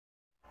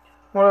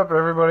What up,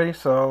 everybody?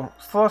 So,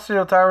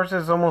 Celestial Towers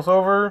is almost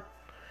over,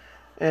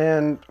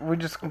 and we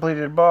just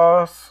completed a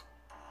boss.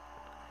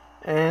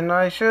 And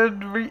I'm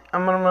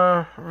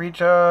gonna reach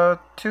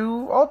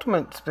 2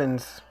 ultimate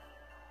spins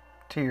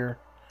tier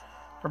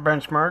for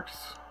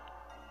benchmarks,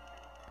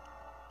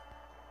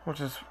 which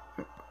is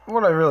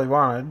what I really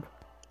wanted.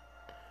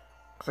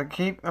 Cause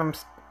I'm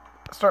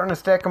starting to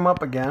stack them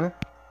up again.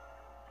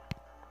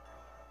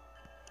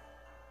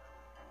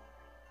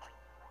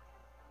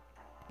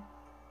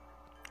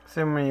 See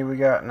how many we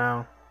got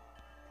now.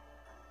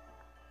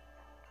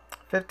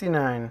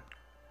 59.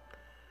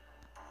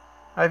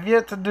 I've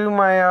yet to do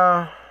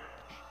my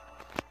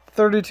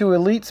 32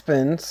 elite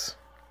spins.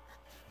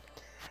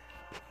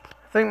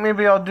 I think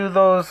maybe I'll do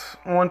those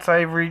once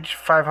I reach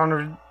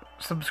 500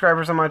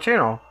 subscribers on my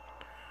channel.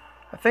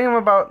 I think I'm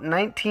about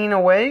 19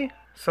 away,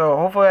 so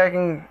hopefully I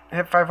can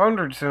hit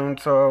 500 soon.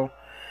 So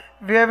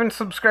if you haven't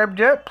subscribed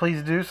yet,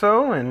 please do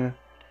so, and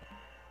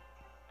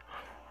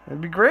it'd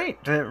be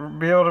great to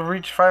be able to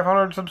reach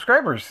 500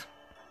 subscribers.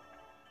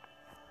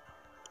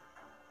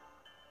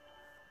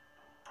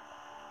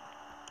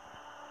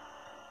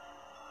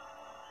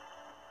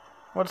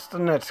 What's the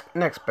next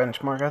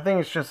benchmark? I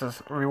think it's just a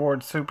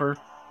reward super.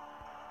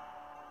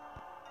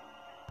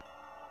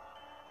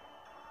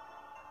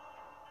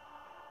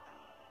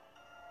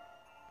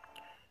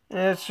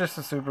 Yeah, it's just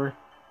a super.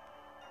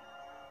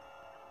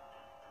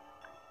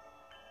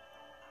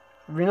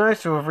 It'd be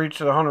nice to have reached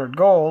 100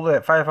 gold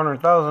at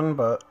 500,000,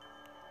 but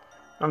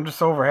I'm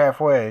just over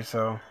halfway,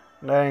 so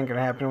that ain't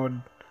gonna happen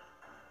with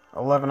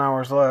 11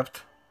 hours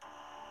left.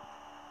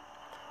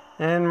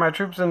 And my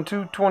troops in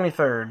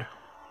 223rd.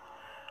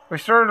 We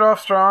started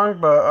off strong,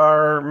 but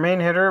our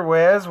main hitter,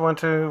 Waz, went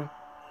to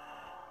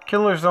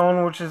Killer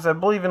Zone, which is, I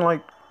believe, in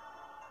like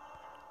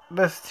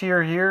this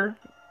tier here.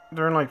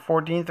 They're in like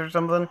 14th or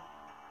something.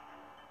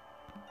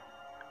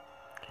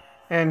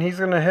 And he's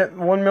going to hit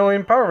 1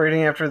 million power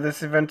rating after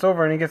this event's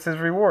over and he gets his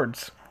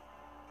rewards.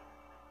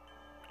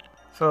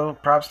 So,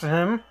 props to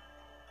him.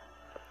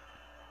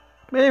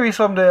 Maybe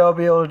someday I'll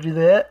be able to do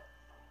that.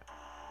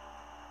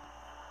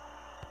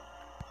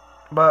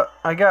 But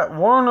I got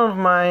one of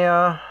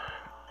my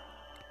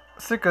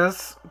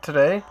Sikas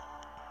today.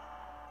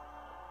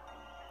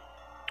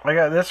 I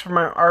got this for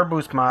my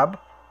Arboost mob.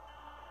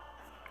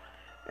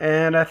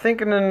 And I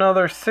think in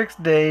another 6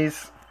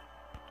 days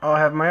I'll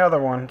have my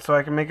other one, so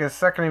I can make a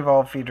second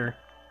evolve feeder.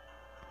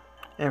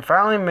 And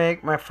finally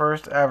make my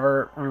first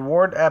ever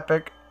reward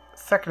epic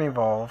second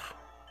evolve.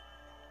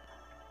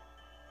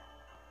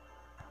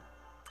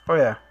 Oh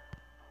yeah.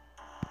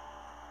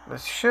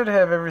 This should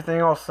have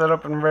everything all set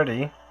up and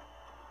ready.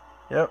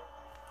 Yep.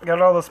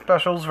 Got all the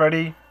specials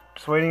ready.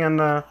 Just waiting on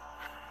the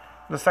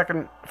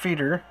second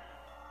feeder.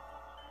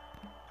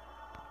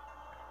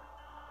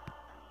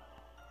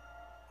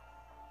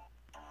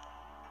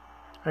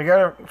 I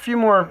got a few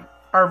more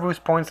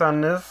Arboost points on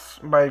this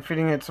by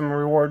feeding it some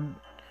reward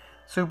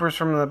supers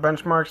from the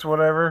benchmarks,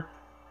 whatever.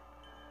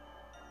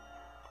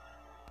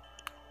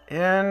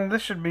 And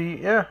this should be,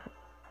 yeah,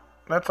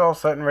 that's all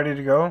set and ready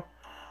to go.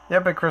 The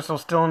Epic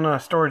Crystal's still in the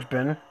storage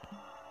bin.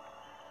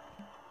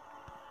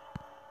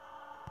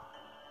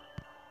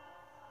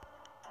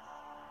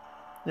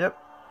 Yep,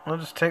 I'll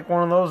just take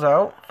one of those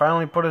out,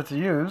 finally put it to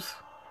use.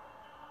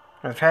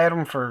 I've had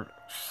them for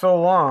so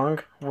long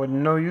with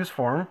no use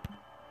for them.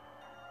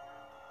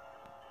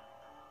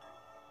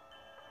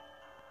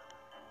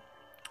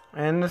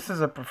 And this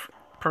is a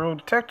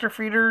protector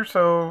feeder,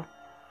 so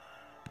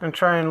I'm going to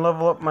try and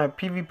level up my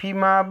PvP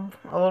mob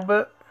a little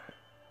bit.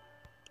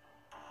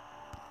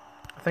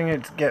 I think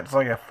it gets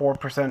like a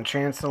 4%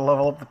 chance to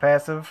level up the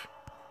passive,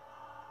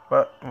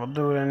 but we'll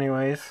do it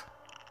anyways.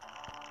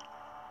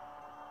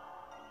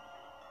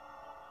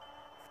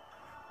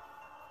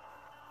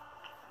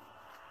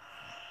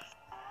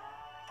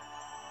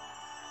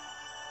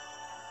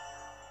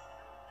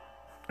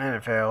 And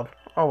it failed.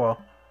 Oh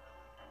well.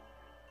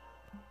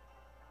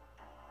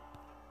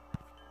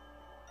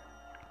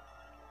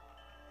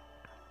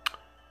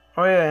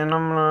 Oh yeah, and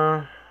I'm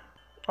gonna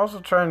also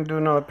try and do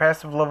another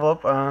passive level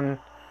up on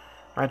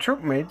my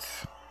troop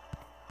mates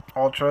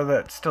Ultra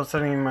that's still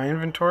sitting in my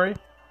inventory.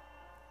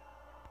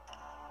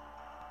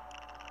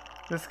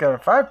 This got a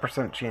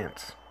 5%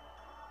 chance.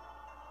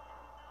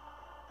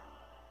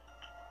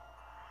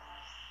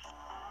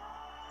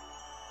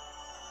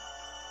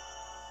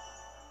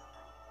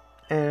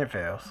 And it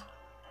fails.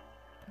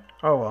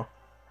 Oh well.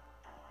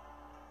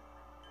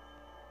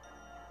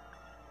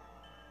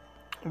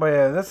 But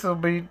yeah, this will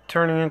be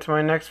turning into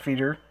my next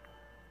feeder.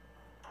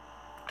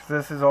 Because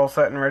this is all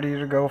set and ready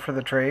to go for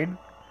the trade.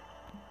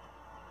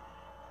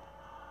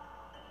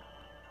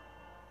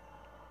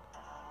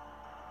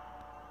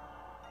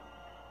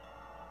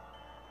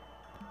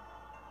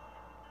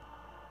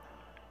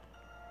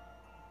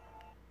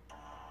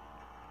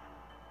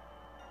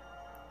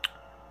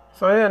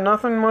 So yeah,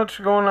 nothing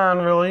much going on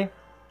really.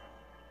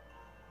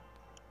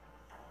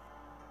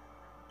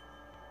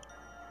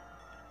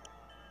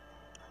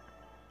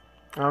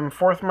 I'm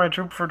fourth my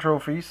troop for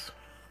trophies.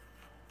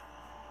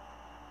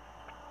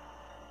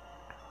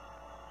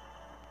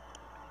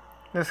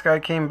 this guy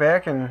came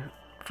back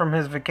from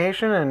his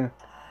vacation and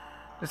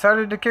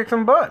decided to kick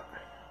some butt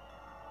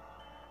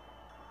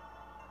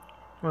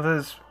with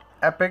his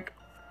epic,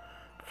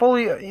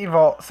 fully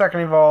second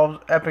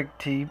evolved epic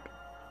team.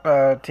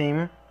 I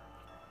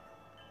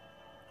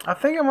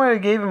think I might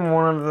have gave him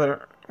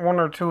one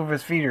or two of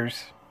his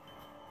feeders.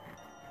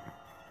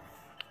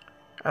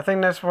 I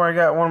think that's where I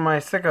got one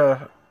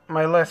of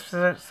my last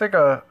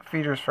Sika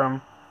feeders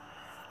from.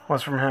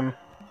 Was from him.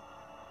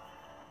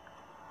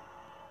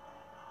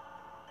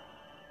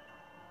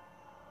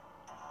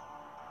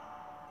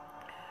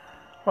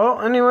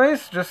 Well,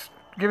 anyways, just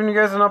giving you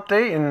guys an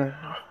update, and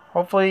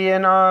hopefully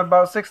in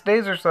about 6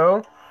 days or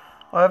so,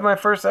 I'll have my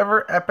first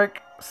ever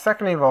epic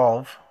second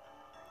evolve.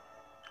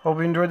 Hope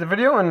you enjoyed the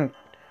video, and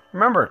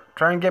remember,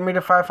 try and get me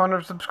to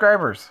 500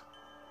 subscribers.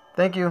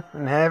 Thank you,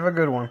 and have a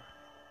good one.